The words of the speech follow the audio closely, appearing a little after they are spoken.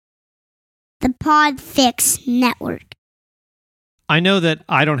the Podfix Network. I know that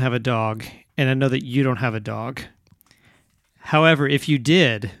I don't have a dog, and I know that you don't have a dog. However, if you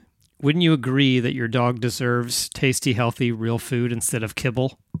did, wouldn't you agree that your dog deserves tasty, healthy, real food instead of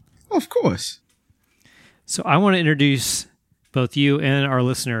kibble? Of course. So I want to introduce both you and our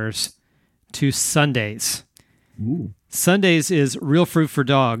listeners to Sundays. Ooh. Sundays is real fruit for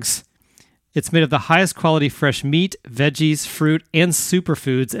dogs. It's made of the highest quality fresh meat, veggies, fruit, and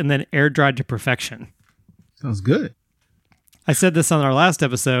superfoods, and then air-dried to perfection. Sounds good. I said this on our last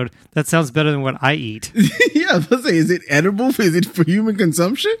episode. That sounds better than what I eat. Yeah, I was going to say, is it edible? Is it for human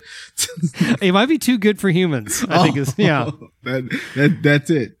consumption? It might be too good for humans, I think. That's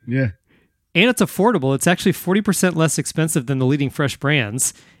it. Yeah. And it's affordable. It's actually 40% less expensive than the leading fresh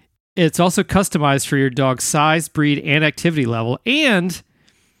brands. It's also customized for your dog's size, breed, and activity level. And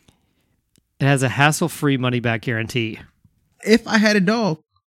it has a hassle-free money-back guarantee. If I had a dog,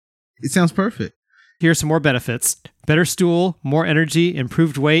 it sounds perfect. Here are some more benefits. Better stool, more energy,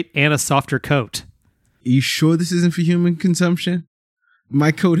 improved weight, and a softer coat. Are you sure this isn't for human consumption?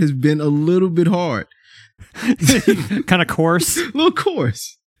 My coat has been a little bit hard. Kind of coarse. A little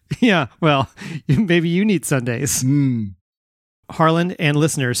coarse. Yeah, well, maybe you need Sundays. Harlan and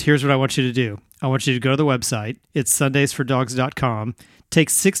listeners, here's what I want you to do. I want you to go to the website. It's sundaysfordogs.com. Take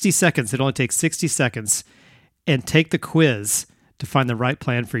 60 seconds. It only takes 60 seconds. And take the quiz to find the right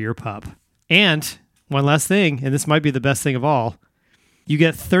plan for your pup. And one last thing, and this might be the best thing of all, you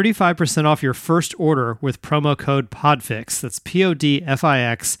get 35% off your first order with promo code PODFIX. That's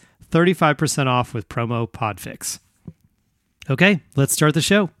PODFIX, 35% off with promo PODFIX. Okay, let's start the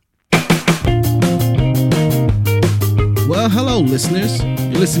show. Well, hello, listeners.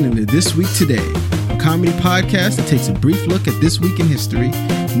 You're listening to This Week Today, a comedy podcast that takes a brief look at this week in history,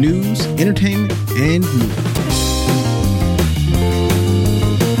 news, entertainment, and more.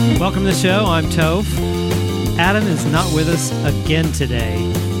 Welcome to the show. I'm Toph. Adam is not with us again today.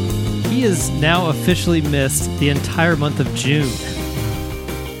 He has now officially missed the entire month of June.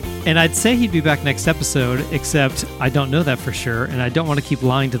 And I'd say he'd be back next episode, except I don't know that for sure, and I don't want to keep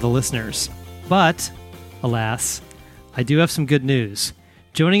lying to the listeners. But, alas, I do have some good news.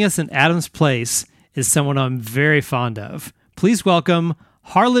 Joining us in Adam's place is someone I'm very fond of. Please welcome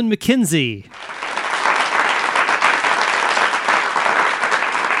Harlan McKenzie.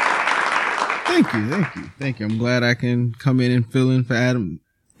 Thank you. I'm glad I can come in and fill in for Adam,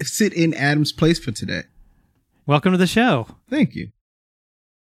 sit in Adam's place for today. Welcome to the show. Thank you.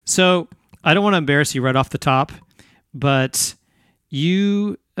 So, I don't want to embarrass you right off the top, but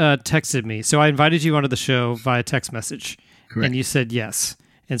you texted me. So I invited you onto the show via text message. Correct. And you said yes.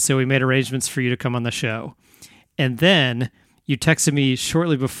 And so we made arrangements for you to come on the show. And then you texted me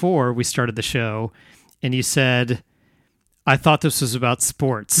shortly before we started the show, and you said, I thought this was about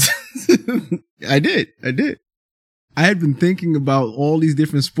sports. I did. I had been thinking about all these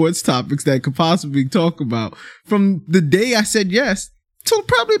different sports topics that I could possibly talk about from the day I said yes till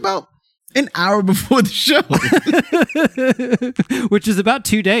probably about an hour before the show. Which is about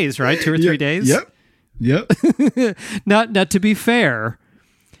 2 days, right? 2 or 3 days? Yep. Now, to be fair,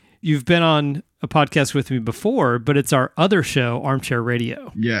 you've been on a podcast with me before, but it's our other show, Armchair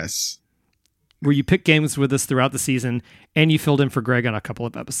Radio. Yes. Where you pick games with us throughout the season, and you filled in for Greg on a couple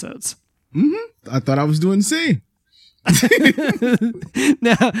of episodes. Mm-hmm. I thought I was doing the same.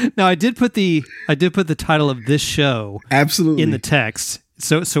 Now I did put the title of this show absolutely in the text.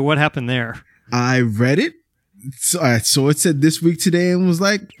 So what happened there? I read it. So I saw it said This Week Today and was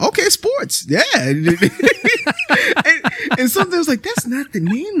like, okay, sports. Yeah. and something was like, that's not the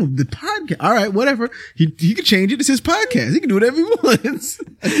name of the podcast. All right, whatever. He can change it. It's his podcast. He can do whatever he wants.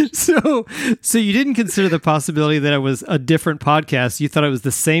 So you didn't consider the possibility that it was a different podcast. You thought it was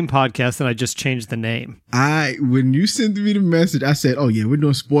the same podcast and I just changed the name. When you sent me the message, I said, oh yeah, we're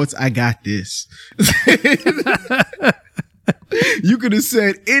doing sports. I got this. You could have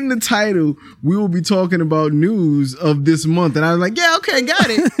said in the title, we will be talking about news of this month. And I was like, yeah, okay, got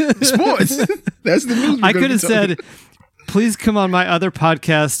it. Sports. That's the news. I could have said, please come on my other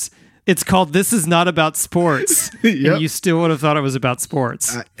podcast. It's called This Is Not About Sports. Yep. And you still would have thought it was about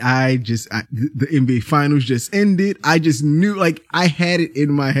sports. The NBA finals just ended. I just knew, like, I had it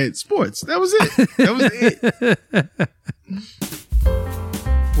in my head. Sports. That was it.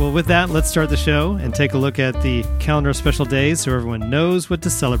 Well, with that, let's start the show and take a look at the calendar of special days so everyone knows what to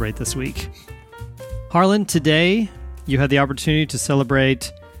celebrate this week. Harlan, today you had the opportunity to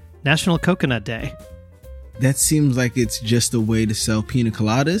celebrate National Coconut Day. That seems like it's just a way to sell pina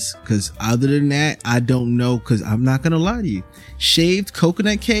coladas, because other than that, I don't know, because I'm not going to lie to you. Shaved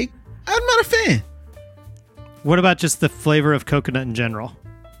coconut cake, I'm not a fan. What about just the flavor of coconut in general?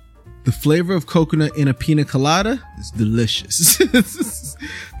 The flavor of coconut in a pina colada is delicious.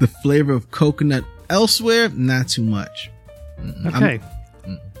 The flavor of coconut elsewhere, not too much. Okay.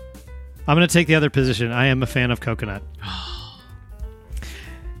 I'm going to take the other position. I am a fan of coconut.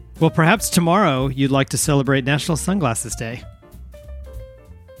 Well, perhaps tomorrow you'd like to celebrate National Sunglasses Day.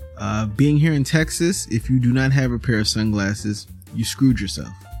 Being here in Texas, if you do not have a pair of sunglasses, you screwed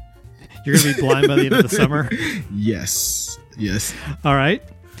yourself. You're going to be blind by the end of the summer? Yes. All right.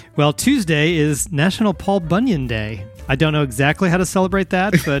 Well, Tuesday is National Paul Bunyan Day. I don't know exactly how to celebrate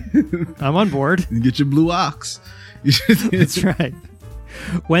that, but I'm on board. You get your blue ox. That's right.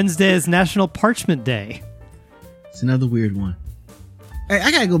 Wednesday is National Parchment Day. It's another weird one. Hey,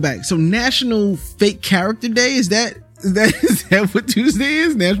 I gotta go back. So National Fake Character Day, is that what Tuesday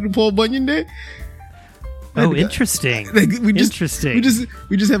is? National Paul Bunyan Day? Oh, interesting. Interesting.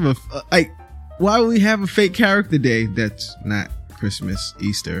 We just have why would we have a fake character day that's not Christmas,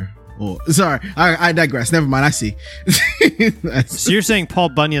 Easter, or sorry, I digress. Never mind. I see. So you're saying Paul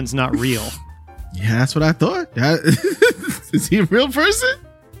Bunyan's not real? Yeah, that's what I thought. Is he a real person?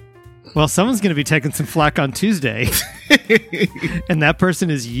 Well, someone's going to be taking some flack on Tuesday, and that person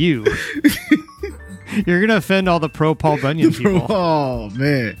is you. You're going to offend all the pro Paul Bunyan people. Oh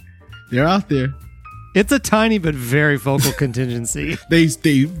man, they're out there. It's a tiny but very vocal contingency.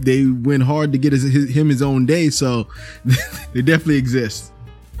 They went hard to get him his own day, so they definitely exist.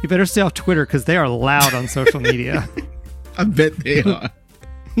 You better stay off Twitter because they are loud on social media. I bet they are.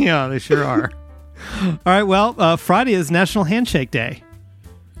 Yeah, they sure are. All right, well, Friday is National Handshake Day.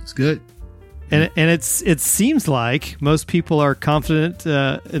 It's good. And it seems like most people are confident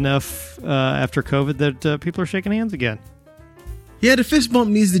enough after COVID that people are shaking hands again. Yeah, the fist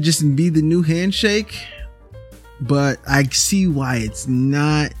bump needs to just be the new handshake, but I see why it's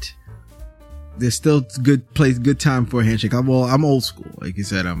not. There's still good time for a handshake. I'm old school. Like you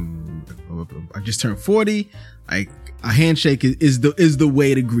said, I just turned 40. Like a handshake is the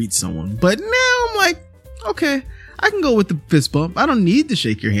way to greet someone. But now I'm like, okay, I can go with the fist bump. I don't need to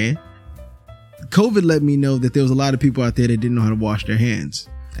shake your hand. COVID let me know that there was a lot of people out there that didn't know how to wash their hands,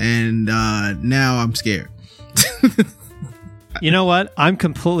 and now I'm scared. You know what? I'm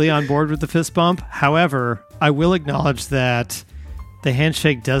completely on board with the fist bump. However, I will acknowledge that the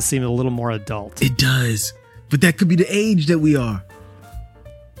handshake does seem a little more adult. It does. But that could be the age that we are.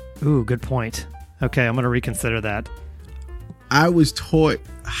 Ooh, good point. Okay, I'm going to reconsider that. I was taught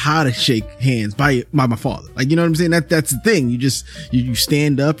how to shake hands by my father. Like, you know what I'm saying? That's the thing. You just, you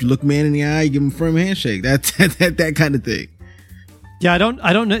stand up, you look man in the eye, you give him a firm handshake. That's that kind of thing. Yeah, I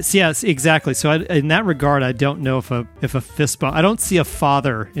don't know. Yes, exactly. So in that regard, I don't know if a fist bump. I don't see a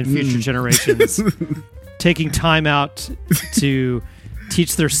father in future generations taking time out to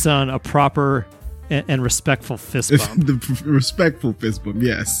teach their son a proper and respectful fist bump. The respectful fist bump,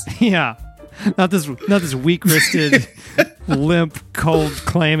 yes. Yeah, not this weak-wristed, limp, cold,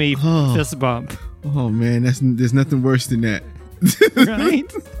 clammy fist bump. Oh man, there's nothing worse than that.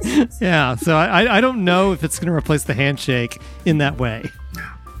 Right? Yeah, so I don't know if it's going to replace the handshake in that way. No.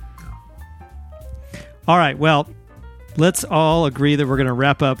 All right, well, let's all agree that we're going to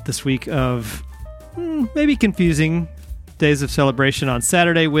wrap up this week of maybe confusing days of celebration on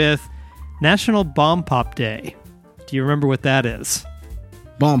Saturday with National Bomb Pop Day. Do you remember what that is?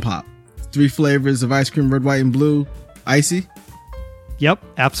 Bomb Pop. 3 flavors of ice cream, red, white, and blue. Icy? Yep,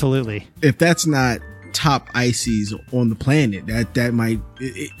 absolutely. If that's not top ices on the planet, that might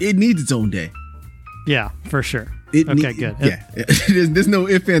it needs its own day. Yeah, for sure. Good. Yeah, there's no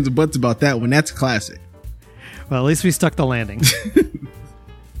ifs, ands, or buts about that one. That's a classic. Well, at least we stuck the landing.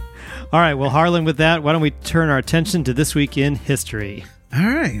 All right, well, Harlan, with that, why don't we turn our attention to this week in history? All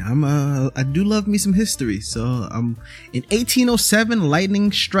right, I do love me some history. So, in 1807,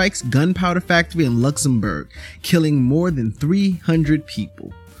 lightning strikes gunpowder factory in Luxembourg, killing more than 300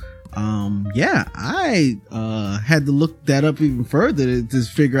 people. I had to look that up even further to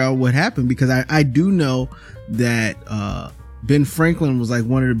figure out what happened, because I do know that Ben Franklin was like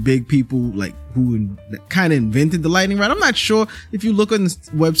one of the big people like who kind of invented the lightning rod. I'm not sure if you look on the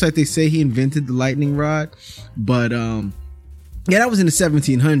website, they say he invented the lightning rod, but yeah, that was in the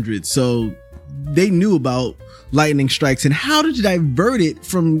 1700s. So they knew about lightning strikes and how to divert it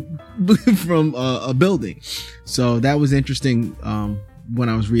from a building. So that was interesting when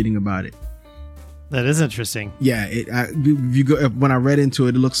I was reading about it. That is interesting. Yeah, when I read into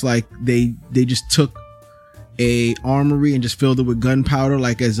it, it looks like they just took a armory and just filled it with gunpowder,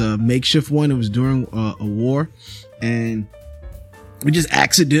 like as a makeshift one. It was during a war, and we just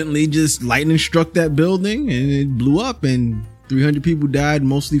accidentally lightning struck that building and it blew up, and 300 people died,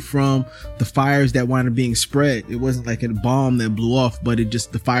 mostly from the fires that wound up being spread. It wasn't like a bomb that blew off, but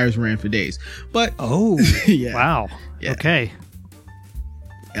the fires ran for days. But yeah. Wow. Yeah. Okay.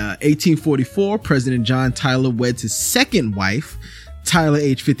 1844, President John Tyler weds his second wife, Tyler,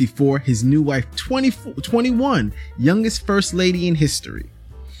 age 54, his new wife, 21, youngest first lady in history.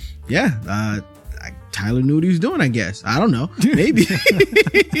 Yeah, Tyler knew what he was doing, I guess. I don't know. Maybe.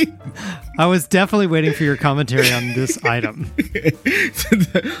 I was definitely waiting for your commentary on this item.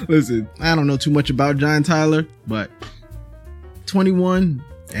 Listen, I don't know too much about John Tyler, but 21,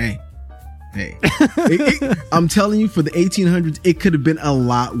 hey. I'm telling you, for the 1800s, it could have been a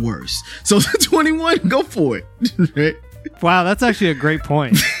lot worse. So 21, go for it. Right? Wow, that's actually a great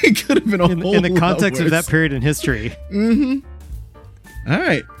point. It could have been in the context of that period in history. Mm-hmm. All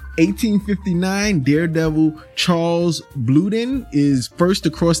right. 1859, daredevil Charles Bluden is first to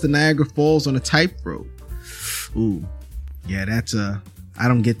cross the Niagara Falls on a tightrope. Ooh, yeah, I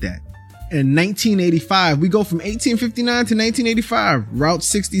don't get that. In 1985, we go from 1859 to 1985. Route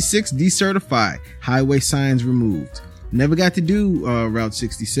 66 decertified, highway signs removed. Never got to do Route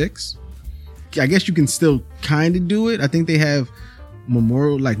 66. I guess you can still kind of do it. I think they have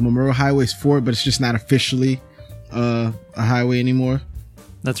memorial highways for it, but it's just not officially a highway anymore.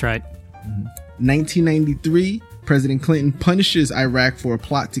 That's right. 1993, President Clinton punishes Iraq for a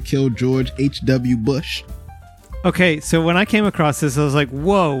plot to kill George H.W. Bush. Okay, so when I came across this, I was like,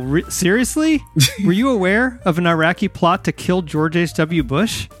 whoa, seriously? Were you aware of an Iraqi plot to kill George H.W.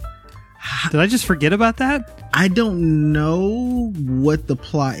 Bush? Did I just forget about that? I don't know what the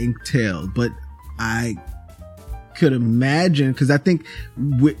plot entailed, but I could imagine, because I think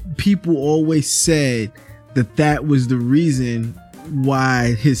people always said that was the reason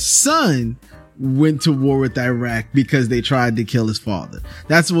why his son went to war with Iraq, because they tried to kill his father.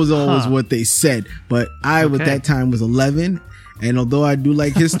 That was always what they said. But I, at that time, was 11. And although I do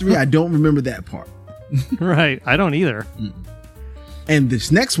like history, I don't remember that part. Right. I don't either. And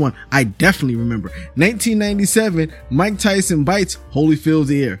this next one, I definitely remember. 1997, Mike Tyson bites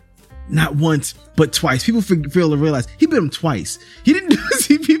Holyfield's ear. Not once, but twice. People fail to realize he bit him twice. He didn't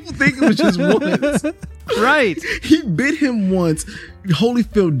see, people think it was just once. Right. He bit him once.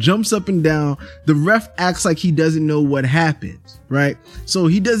 Holyfield jumps up and down. The ref acts like he doesn't know what happens, right? So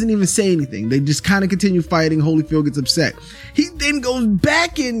he doesn't even say anything. They just kind of continue fighting. Holyfield gets upset. He then goes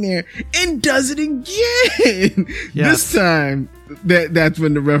back in there and does it again. Yes. This time, that's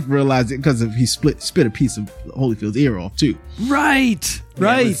when the ref realized it, because he spit a piece of Holyfield's ear off too. Right. Yeah,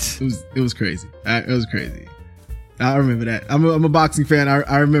 right. It was crazy. It was crazy. I remember that. I'm a boxing fan.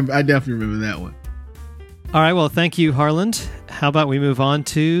 I definitely remember that one. All right, well, thank you, Harland. How about we move on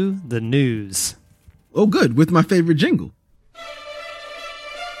to the news? Oh, good. With my favorite jingle.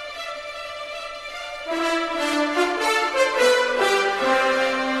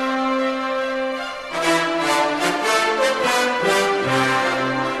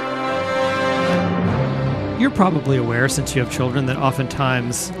 You're probably aware, since you have children, that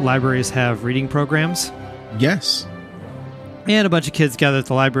oftentimes libraries have reading programs. Yes. And a bunch of kids gather at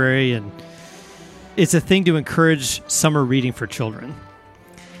the library, and it's a thing to encourage summer reading for children.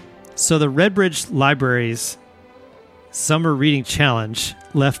 So the Redbridge Library's Summer Reading Challenge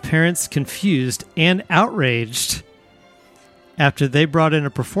left parents confused and outraged after they brought in a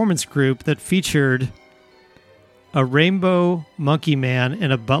performance group that featured a rainbow monkey man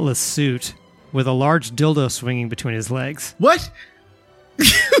in a buttless suit with a large dildo swinging between his legs. What?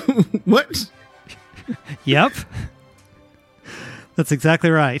 What? Yep. That's exactly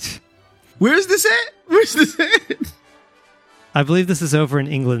right. Where's this at? I believe this is over in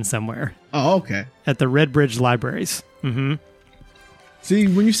England somewhere. Oh, okay. At the Redbridge Libraries. Mm-hmm. See,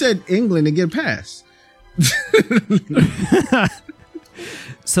 when you said England, it get passed.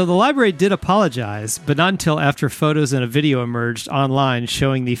 So the library did apologize, but not until after photos and a video emerged online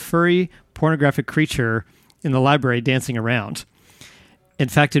showing the furry, pornographic creature in the library dancing around. In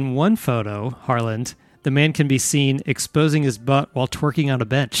fact, in one photo, Harland, the man can be seen exposing his butt while twerking on a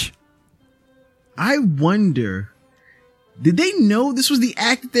bench. I wonder, did they know this was the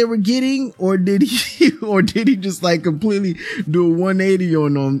act that they were getting, or did he just like completely do a 180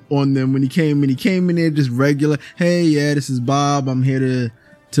 on them when he came in? He came in there just regular. Hey, yeah, this is Bob. I'm here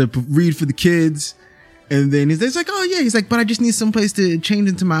to read for the kids. And then he's like, oh yeah. He's like, but I just need some place to change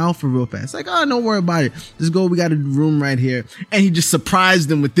into my outfit real fast. It's like, oh, don't worry about it. Just go. We got a room right here. And he just surprised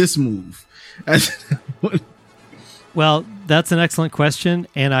them with this move. Well, that's an excellent question,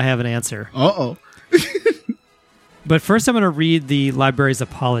 and I have an answer. Uh-oh. But first, I'm going to read the library's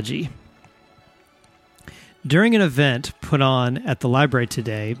apology. During an event put on at the library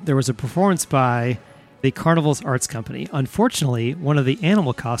today, there was a performance by the Carnival's Arts Company. Unfortunately, one of the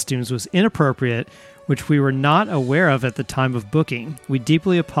animal costumes was inappropriate, which we were not aware of at the time of booking. We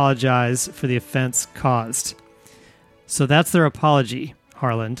deeply apologize for the offense caused. So that's their apology,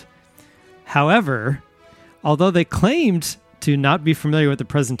 Harland. However, although they claimed to not be familiar with the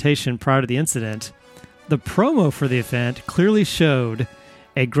presentation prior to the incident, the promo for the event clearly showed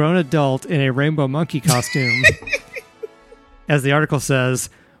a grown adult in a rainbow monkey costume, as the article says,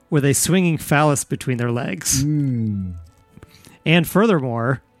 with a swinging phallus between their legs. And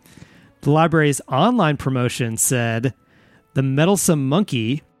furthermore, the library's online promotion said the meddlesome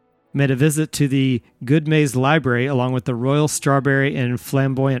monkey made a visit to the Good Maze Library along with the Royal Strawberry and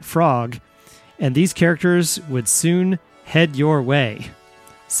Flamboyant Frog, and these characters would soon head your way.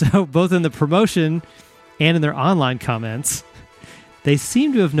 So both in the promotion and in their online comments, they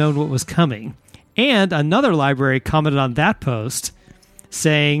seem to have known what was coming. And another library commented on that post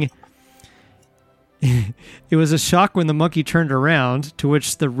saying, it was a shock when the monkey turned around, to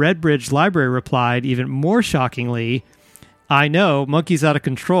which the Redbridge Library replied, even more shockingly, I know, monkey's out of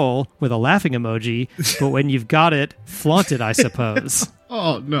control, with a laughing emoji, but when you've got it, flaunt it, I suppose.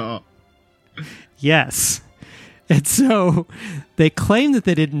 Oh, no. Yes. And so they claim that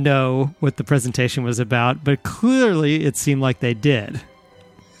they didn't know what the presentation was about, but clearly it seemed like they did.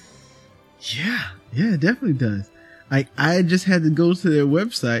 Yeah, it definitely does. I just had to go to their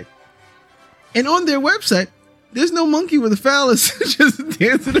website, and on their website, there's no monkey with a phallus just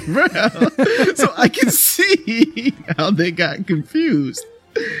dancing around. So I can see how they got confused.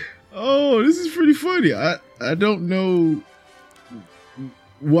 Oh, this is pretty funny. I don't know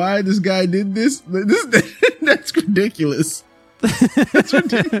why this guy did this. That's ridiculous. That's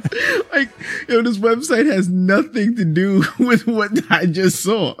ridiculous. This website has nothing to do with what I just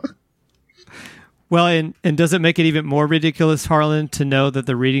saw. Well, and does it make it even more ridiculous, Harlan, to know that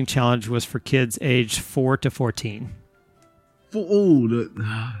the reading challenge was for kids aged 4 to 14?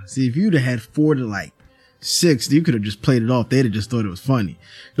 See, if you'd have had 4 to 6, you could have just played it off. They'd have just thought it was funny.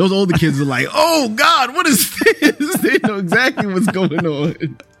 Those older kids are like, oh, God, what is this? They know exactly what's going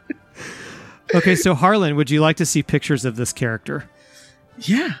on. Okay, so Harlan, would you like to see pictures of this character?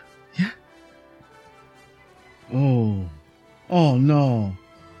 Yeah. Oh, no.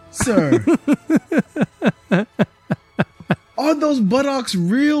 Sir. Are those buttocks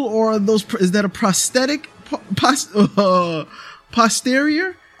real, or is that a prosthetic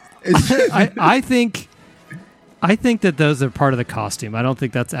posterior? I think that those are part of the costume. I don't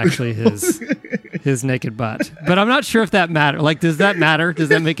think that's actually his naked butt. But I'm not sure if that matters. Does that matter? Does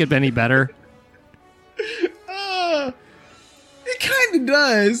that make it any better? It kind of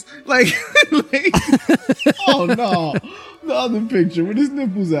does. Oh no. The other picture with his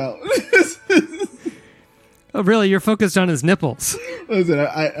nipples out. Oh, really? You're focused on his nipples. Listen,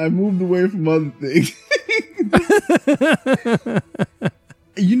 I moved away from other things.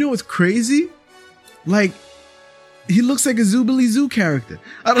 You know what's crazy? He looks like a Zoobilee Zoo character.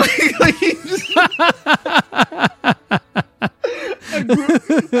 I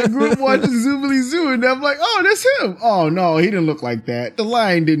grew up watching Zoobilee Zoo, and I'm like, oh, that's him. Oh, no, he didn't look like that. The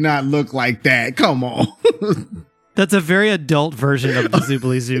lion did not look like that. Come on. That's a very adult version of the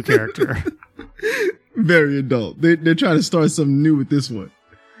Zoobilee Zoo character. Very adult. They're trying to start something new with this one.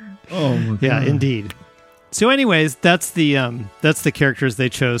 Oh my God. Yeah, indeed. So anyways, that's the characters they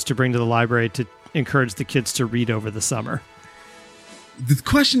chose to bring to the library to encourage the kids to read over the summer. The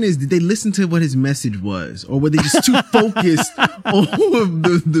question is, did they listen to what his message was, or were they just too focused on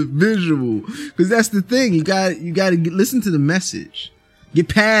the visual? Because that's the thing. You got to listen to the message. Get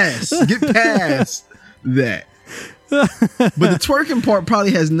past that. But the twerking part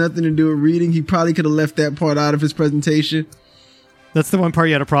probably has nothing to do with reading. He probably could have left that part out of his presentation. That's the one part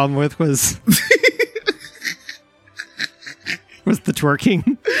you had a problem with was the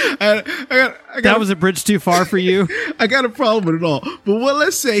twerking. That was a bridge too far for you. I got a problem with it all. But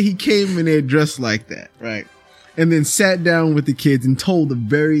let's say he came in there dressed like that, right? And then sat down with the kids and told a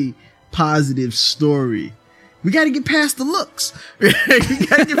very positive story. We got to get past the looks. We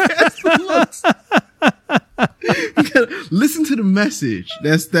got to get past the looks. You gotta listen to the message.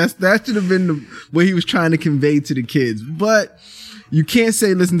 That should have been what he was trying to convey to the kids. But you can't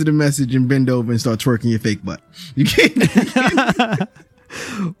say listen to the message and bend over and start twerking your fake butt. You can't.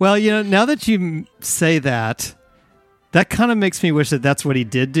 Well, now that you say that kind of makes me wish that that's what he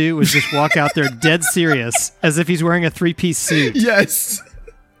did do, was just walk out there dead serious, as if he's wearing a 3-piece suit. Yes.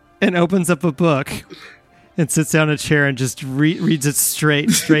 And opens up a book and sits down in a chair and just reads it straight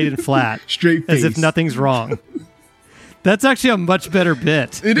and flat. Straight face. As if nothing's wrong. That's actually a much better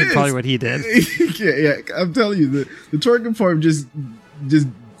bit than probably what he did. Yeah, I'm telling you, the twerking part just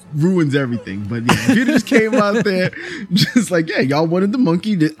ruins everything. But yeah, if you just came out there just like, yeah, y'all wanted the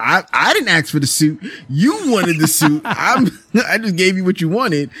monkey. I didn't ask for the suit. You wanted the suit. I just gave you what you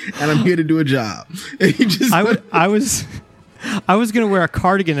wanted, and I'm here to do a job. And he just I was going to wear a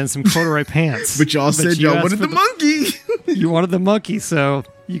cardigan and some corduroy pants. But y'all said y'all wanted the monkey. You wanted the monkey, so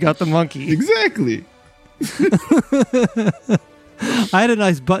you got the monkey. Exactly. I had a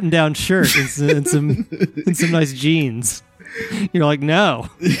nice button-down shirt and some nice jeans. You're like, no.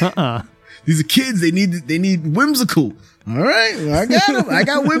 These are kids. They need whimsical. All right. Well, I got them. I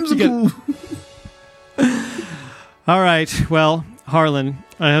got whimsical. All right. Well, Harlan,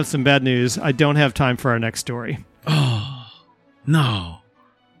 I have some bad news. I don't have time for our next story. Oh, no.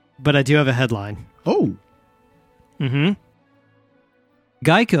 But I do have a headline. Oh. Mm-hmm.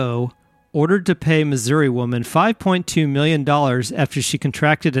 Geico ordered to pay Missouri woman $5.2 million after she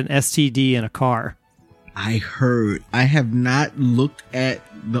contracted an STD in a car. I heard. I have not looked at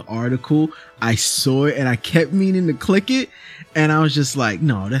the article. I saw it and I kept meaning to click it. And I was just like,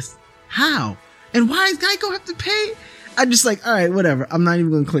 no, that's how? And why does Geico have to pay? I just like, all right, whatever. I'm not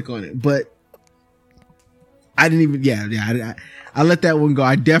even going to click on it. But I didn't even, I let that one go.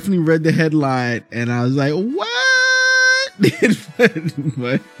 I definitely read the headline and I was like, what?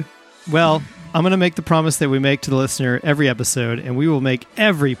 But, well, I'm going to make the promise that we make to the listener every episode, and we will make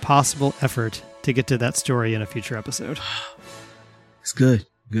every possible effort to get to that story in a future episode. It's good.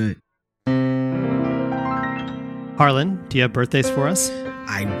 Good. Harlan, do you have birthdays for us?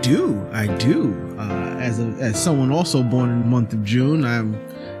 I do. As someone also born in the month of June, I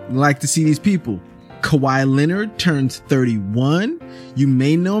like to see these people. Kawhi Leonard turns 31. You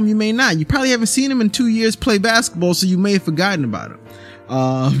may know him, you may not. You probably haven't seen him in 2 years play basketball, so you may have forgotten about him.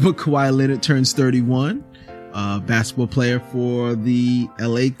 But Kawhi Leonard turns 31. Basketball player for the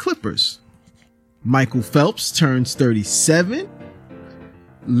LA Clippers. Michael Phelps turns 37.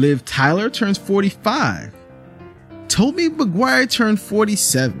 Liv Tyler turns 45. Tobey Maguire turned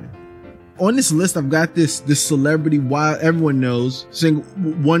 47. On this list, I've got this celebrity wild everyone knows. Single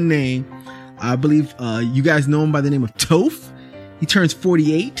one name. I believe you guys know him by the name of Toph. He turns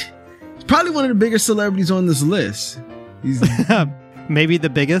 48. He's probably one of the bigger celebrities on this list. He's maybe the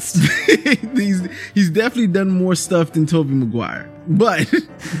biggest. he's definitely done more stuff than Tobey Maguire. But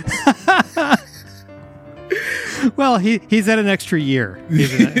well, he's had an extra year.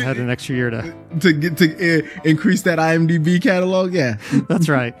 He's had an extra year to increase that IMDb catalog. Yeah, that's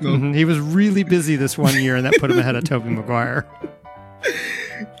right. Mm-hmm. He was really busy this one year, and that put him ahead of Tobey Maguire.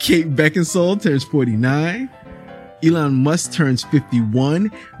 Kate Beckinsale turns 49. Elon Musk turns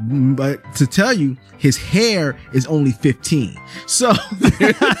 51. But to tell you, his hair is only 15. So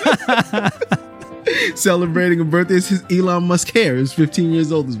celebrating a birthday is his Elon Musk hair is 15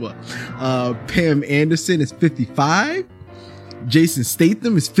 years old as well. Pam Anderson is 55. Jason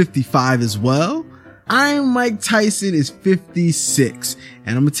Statham is 55 as well. Iron Mike Tyson is 56.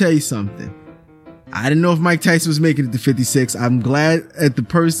 And I'm gonna tell you something. I didn't know if Mike Tyson was making it to 56. I'm glad at the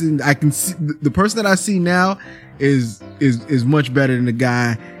person I can see. The person that I see now is much better than the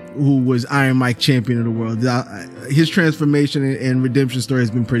guy who was Iron Mike champion of the world. His transformation and redemption story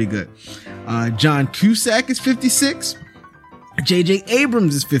has been pretty good. John Cusack is 56. J.J.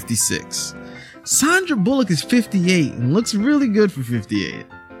 Abrams is 56. Sandra Bullock is 58 and looks really good for 58.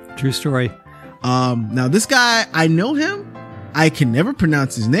 True story. Now this guy, I know him. I can never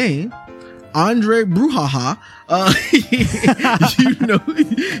pronounce his name. Andre Bruhaha.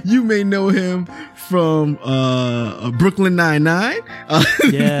 You may know him from Brooklyn Nine-Nine.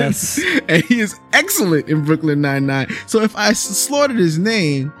 Yes. And he is excellent in Brooklyn Nine-Nine. So if I slaughtered his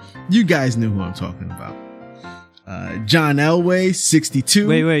name, you guys know who I'm talking about. John Elway, 62.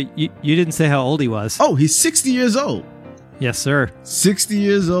 Wait. You didn't say how old he was. Oh, he's 60 years old. Yes, sir. 60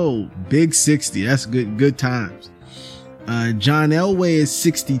 years old. Big 60. That's good times. John Elway is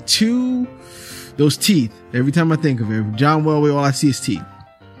 62. Those teeth. Every time I think of it, John Elway, all I see is teeth.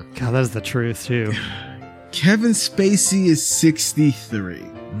 God, that's the truth, too. Kevin Spacey is 63.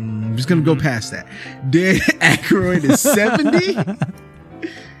 I'm just going to go past that. Dan Aykroyd is 70.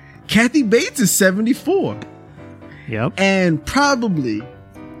 Kathy Bates is 74. Yep. And probably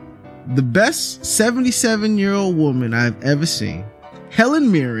the best 77-year-old woman I've ever seen, Helen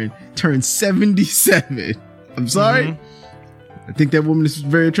Mirren, turned 77. I'm sorry. Mm-hmm. I think that woman is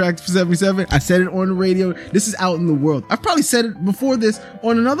very attractive for 77. I said it on the radio. This is out in the world. I've probably said it before this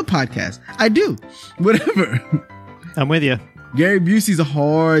on another podcast. I do. Whatever. I'm with you. Gary Busey's a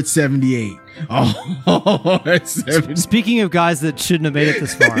hard 78. Hard 78. Speaking of guys that shouldn't have made it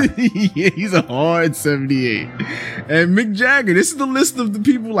this far. Yeah, he's a hard 78. And Mick Jagger, this is the list of the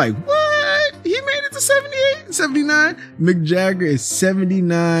people like, what? He made it to 78? 79. Mick Jagger is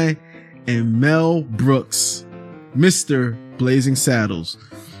 79. And Mel Brooks, Mr. Blazing Saddles,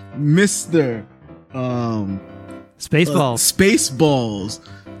 Mr. Spaceballs.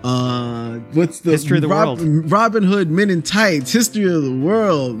 What's the History of the World? Robin Hood Men in Tights, History of the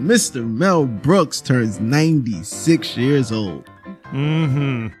World. Mr. Mel Brooks turns 96 years old.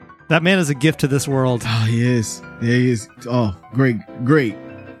 Mm-hmm. That man is a gift to this world. Oh, he is. Yeah, he is. Oh, great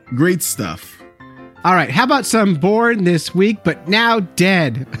stuff. All right, how about some born this week but now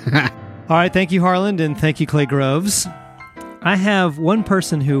dead? All right, thank you, Harland, and thank you, Clay Groves. I have one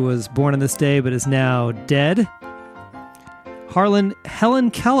person who was born on this day but is now dead. Harland, Helen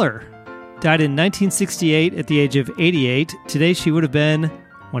Keller died in 1968 at the age of 88. Today she would have been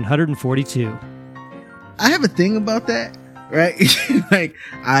 142. I have a thing about that, right? Like,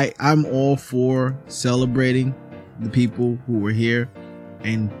 I'm all for celebrating the people who were here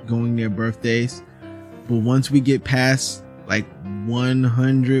and going their birthdays. But once we get past like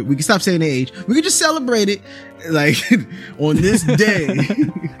 100, we can stop saying the age. We can just celebrate it. Like, on this day,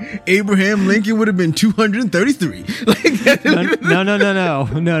 Abraham Lincoln would have been 233. Like,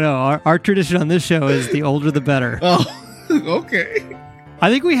 No. Our tradition on this show is the older the better. Oh, okay.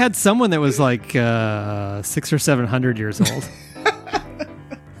 I think we had someone that was like 600 or 700 years old.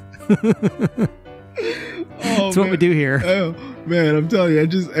 That's what we do here. Oh man, I'm telling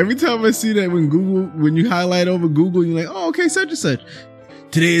you, every time I see that when you highlight over Google, you're like, oh, okay, such and such.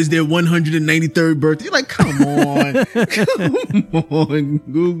 Today is their 193rd birthday. You're like, come on. Come on,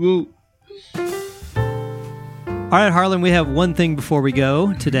 Google. All right, Harlan, we have one thing before we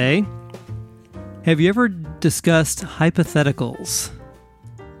go today. Have you ever discussed hypotheticals?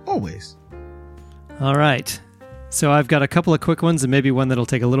 Always. All right. So I've got a couple of quick ones and maybe one that'll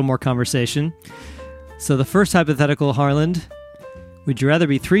take a little more conversation. So the first hypothetical, Harland, would you rather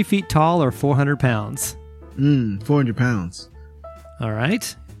be 3 feet tall or 400 pounds? 400 pounds. All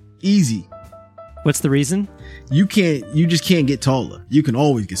right. Easy. What's the reason? You just can't get taller. You can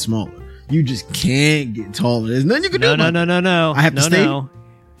always get smaller. You just can't get taller. There's nothing you can do. No. I have to stay? No.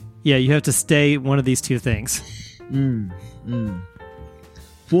 Yeah, you have to stay one of these two things.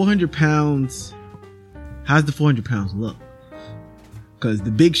 400 pounds. How's the 400 pounds look? Because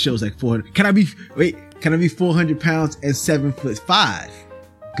the Big Show's like 400. Can I be 400 pounds and 7'5"?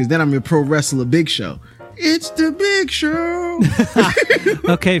 Because then I'm your pro wrestler Big Show. It's the Big Show.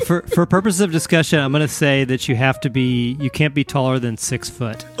 Okay, for purposes of discussion, I'm going to say that you can't be taller than 6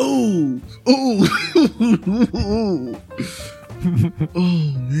 foot. Oh,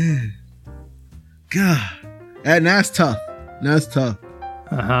 man. God. And that's tough.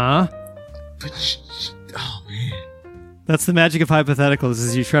 Uh-huh. Oh, man. That's the magic of hypotheticals,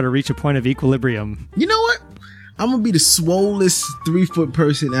 is you try to reach a point of equilibrium. You know what? I'm gonna be the swollest 3 foot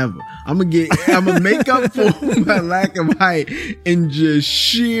person ever. I'm gonna make up for my lack of height and just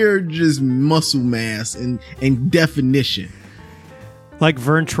sheer muscle mass and definition. Like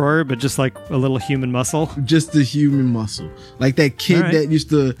Vern Troyer, but just like a little human muscle. Just the human muscle. Like that kid that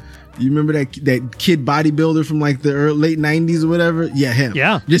used to, you remember that kid bodybuilder from like the late 90s or whatever? Yeah, him.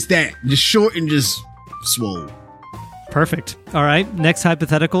 Yeah. Just that. Just short and just swole. Perfect. All right. Next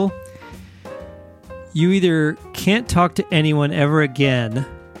hypothetical. You either can't talk to anyone ever again. Now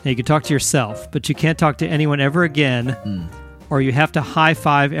you can talk to yourself, but you can't talk to anyone ever again, or you have to high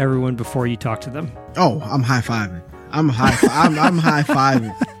five everyone before you talk to them. Oh, I'm high fiving. I'm high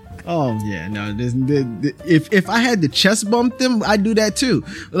fiving. Oh yeah, no. If I had to chest bump them, I'd do that too.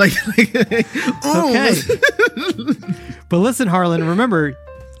 Okay. But listen, Harlan. Remember,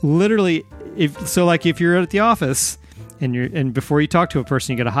 literally, if you're at the office. And before you talk to a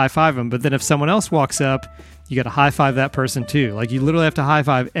person, you got to high five them. But then if someone else walks up, you got to high five that person too. Like, you literally have to high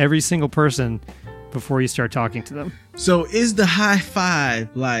five every single person before you start talking to them. So is the high five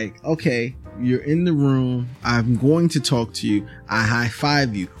like, okay, you're in the room, I'm going to talk to you, I high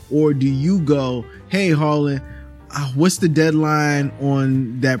five you? Or do you go, hey, Harlan, what's the deadline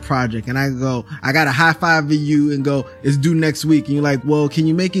on that project? And I go, I got to high five you and go, it's due next week. And you're like, well, can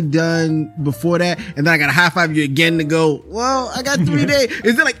you make it done before that? And then I got to high five you again to go, well, I got 3 days.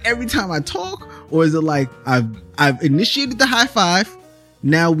 Is it like every time I talk, or is it like I've initiated the high five,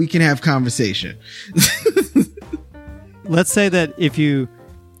 now we can have conversation? Let's say that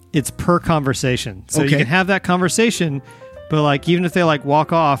it's per conversation. So you can have that conversation, but like, even if they like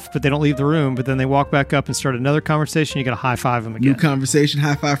walk off, but they don't leave the room, but then they walk back up and start another conversation, you got to high five them again. New conversation,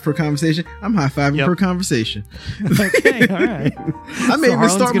 high five per conversation. I'm high fiving per conversation. Okay, all right. I may even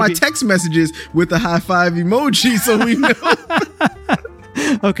start my text messages with a high five emoji so we know.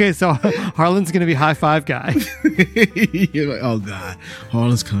 Okay, so Harlan's going to be high five guy. You're like, oh God,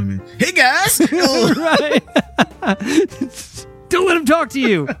 Harlan's coming. Hey guys. Right. Don't let him talk to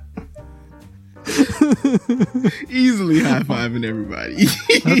you. Easily high-fiving everybody.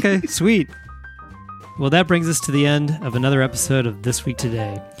 Okay, sweet. Well, that brings us to the end of another episode of This Week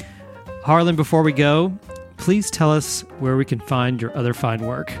Today. Harlan, before we go, please tell us where we can find your other fine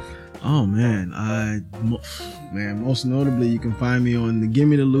work. Oh man, most notably, you can find me on the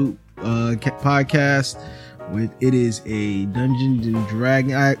Gimme the Loot podcast. It is a Dungeons and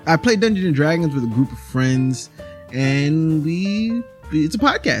Dragons. I play Dungeons and Dragons with a group of friends, and it's a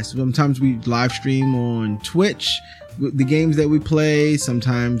podcast. Sometimes we live stream on Twitch the games that we play.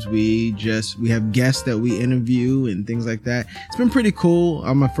 Sometimes we have guests that we interview and things like that. It's been pretty cool.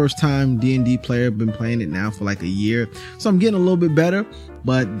 I'm a first time D&D player. I've been playing it now for like a year, so I'm getting a little bit better,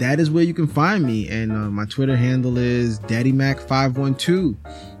 but that is where you can find me. And my Twitter handle is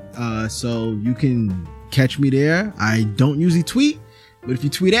DaddyMac512. So you can catch me there. I don't usually tweet, but if you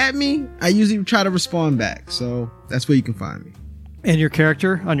tweet at me, I usually try to respond back. So that's where you can find me. And your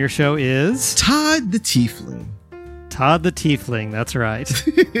character on your show is? Todd the Tiefling. Todd the Tiefling, that's right.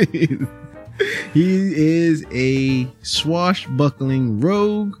 He is a swashbuckling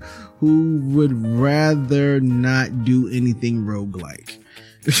rogue who would rather not do anything roguelike.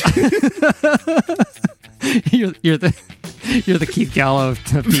 You're the Keith Gallo of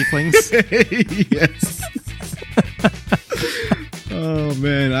Tieflings. Yes. Oh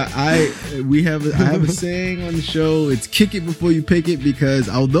man, I have a saying on the show. It's kick it before you pick it, because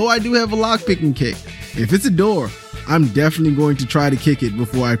although I do have a lock picking kick, if it's a door, I'm definitely going to try to kick it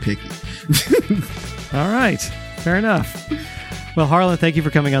before I pick it. All right, fair enough. Well, Harlan, thank you for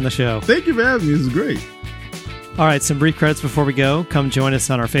coming on the show. Thank you for having me. This is great. All right, some brief credits before we go. Come join us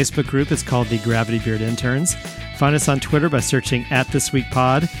on our Facebook group. It's called the Gravity Beard Interns. Find us on Twitter by searching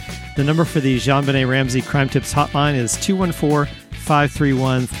 @ThisWeekPod. The number for the JonBenet Ramsey Crime Tips hotline is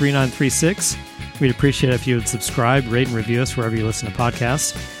 214-531-3936. We'd appreciate it if you would subscribe, rate, and review us wherever you listen to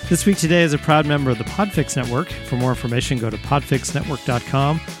podcasts. This Week Today is a proud member of the Podfix Network. For more information, go to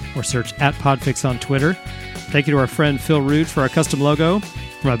podfixnetwork.com or search @Podfix on Twitter. Thank you to our friend Phil Root for our custom logo.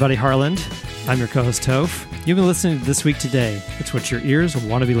 For my buddy Harlan, I'm your co-host Toph. You've been listening to This Week Today. It's what your ears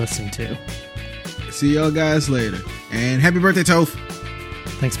want to be listening to. See y'all guys later. And happy birthday, Toph.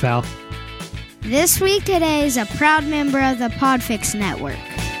 Thanks, pal. This Week Today is a proud member of the Podfix Network.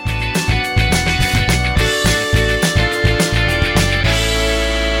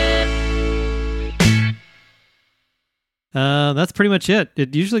 That's pretty much it.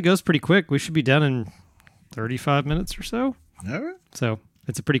 It usually goes pretty quick. We should be done in 35 minutes or so. All right. So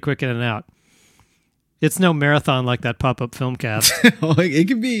it's a pretty quick in and out. It's no marathon like that pop-up film cast. Oh, it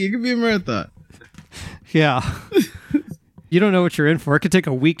could be a marathon. Yeah. You don't know what you're in for. It could take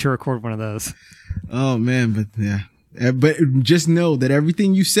a week to record one of those. Oh man, but yeah. But just know that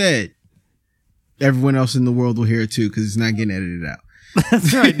everything you said, everyone else in the world will hear it too, because it's not getting edited out.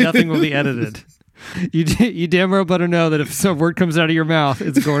 That's right. Nothing will be edited. You damn well better know that if some word comes out of your mouth,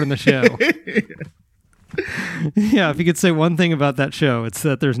 it's going in the show. Yeah, if you could say one thing about that show, it's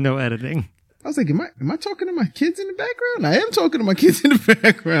that there's no editing. I was like, am I talking to my kids in the background? I am talking to my kids in the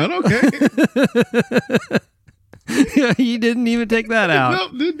background. Okay. Yeah, you didn't even take that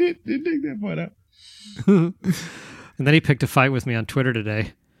out. No, didn't take that part out. And then he picked a fight with me on Twitter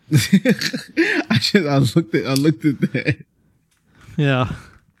today. I looked at that. Yeah.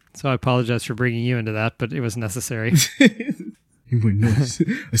 So I apologize for bringing you into that, but it was necessary. He went, no,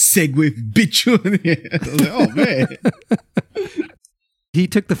 a segue bit you in the head. I was like, oh man. He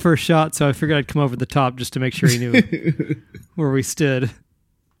took the first shot, so I figured I'd come over the top just to make sure he knew where we stood.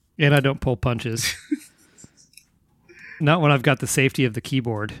 And I don't pull punches. Not when I've got the safety of the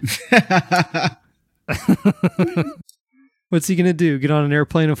keyboard. What's he going to do? Get on an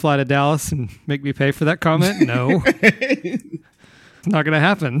airplane and fly to Dallas and make me pay for that comment? No. It's not going to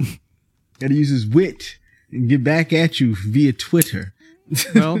happen. Gotta use his wit and get back at you via Twitter.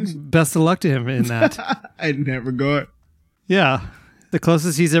 Well, best of luck to him in that. In that regard. Yeah. The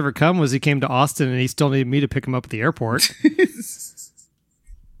closest he's ever come was he came to Austin and he still needed me to pick him up at the airport.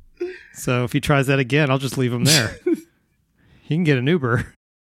 So if he tries that again, I'll just leave him there. He can get an Uber.